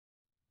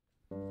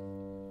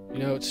You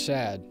know, it's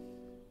sad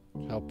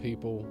how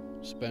people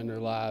spend their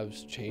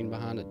lives chained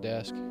behind a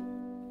desk,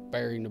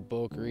 buried in a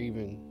book, or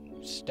even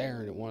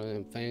staring at one of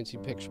them fancy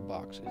picture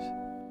boxes.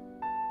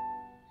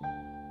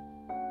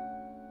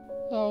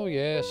 Oh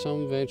yeah,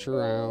 some venture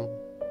around,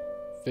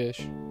 fish,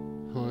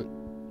 hunt,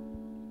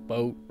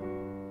 boat.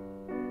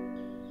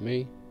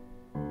 Me,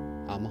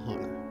 I'm a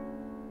hunter.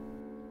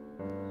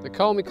 They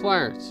call me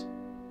Clarence,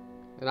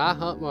 and I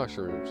hunt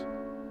mushrooms.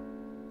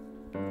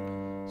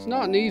 It's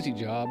not an easy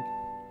job.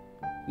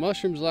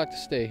 Mushrooms like to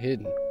stay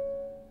hidden.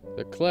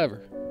 They're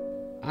clever.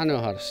 I know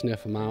how to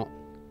sniff them out.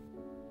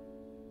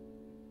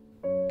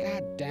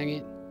 God dang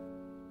it.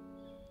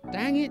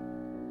 Dang it.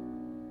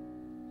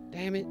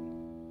 Damn it.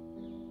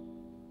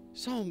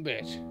 Son of a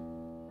bitch.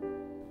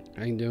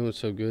 I ain't doing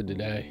so good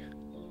today.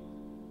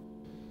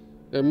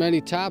 There are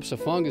many types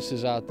of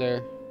funguses out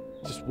there,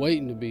 just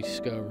waiting to be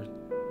discovered.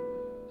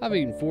 I've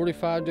eaten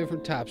 45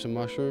 different types of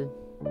mushroom,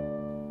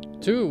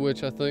 2 of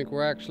which I think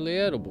were actually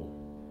edible.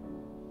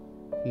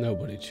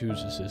 Nobody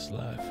chooses this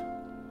life.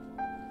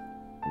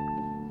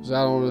 I was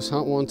out on this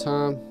hunt one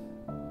time,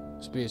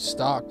 just being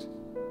stalked.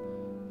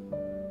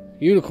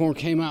 Unicorn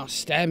came out and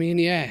stabbed me in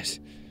the ass.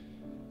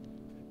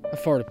 I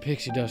farted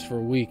pixie dust for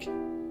a week.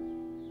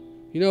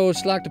 You know what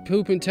it's like to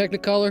poop in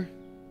Technicolor?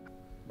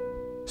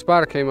 A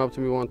spider came up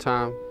to me one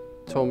time,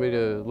 told me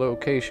the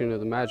location of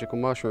the magical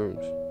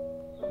mushrooms.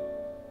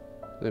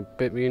 Then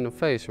bit me in the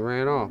face and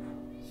ran off.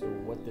 So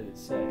what did it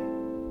say?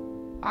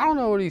 I don't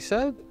know what he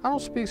said. I don't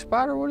speak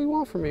spider. What do you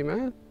want from me,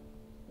 man?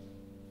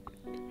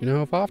 You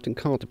know, I've often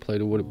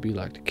contemplated what it'd be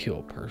like to kill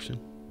a person.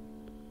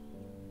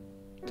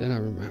 Then I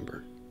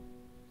remember,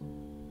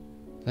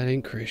 that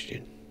ain't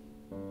Christian.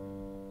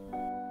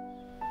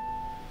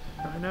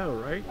 I know,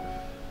 right?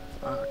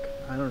 Fuck,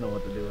 I don't know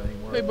what to do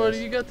anymore. Hey buddy,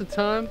 you got the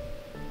time?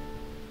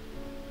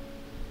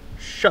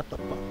 Shut the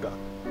fuck up.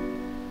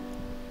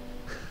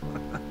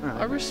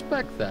 I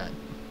respect that.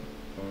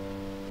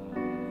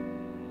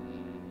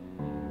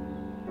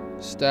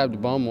 Stabbed a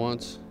bum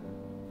once.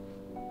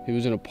 He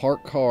was in a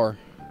parked car,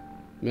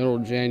 middle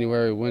of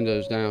January,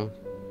 windows down.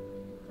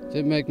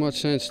 Didn't make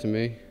much sense to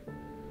me,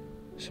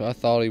 so I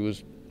thought he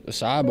was a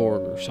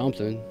cyborg or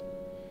something.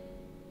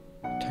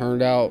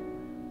 Turned out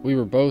we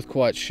were both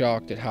quite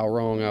shocked at how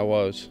wrong I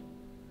was.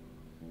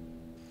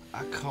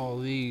 I call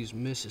these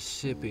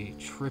Mississippi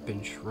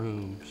tripping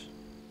shrooms.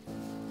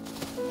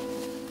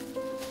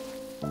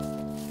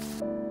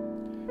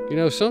 You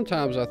know,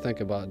 sometimes I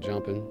think about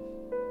jumping.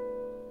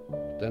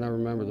 Then I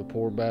remember the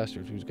poor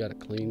bastard who's got to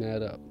clean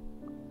that up.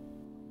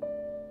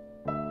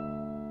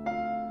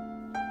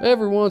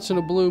 Every once in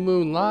a blue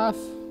moon life,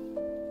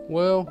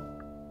 well,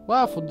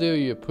 life will do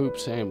you a poop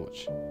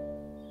sandwich.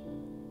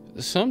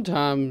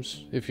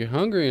 Sometimes, if you're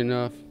hungry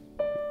enough,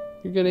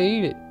 you're gonna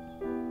eat it.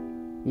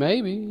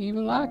 Maybe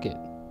even like it.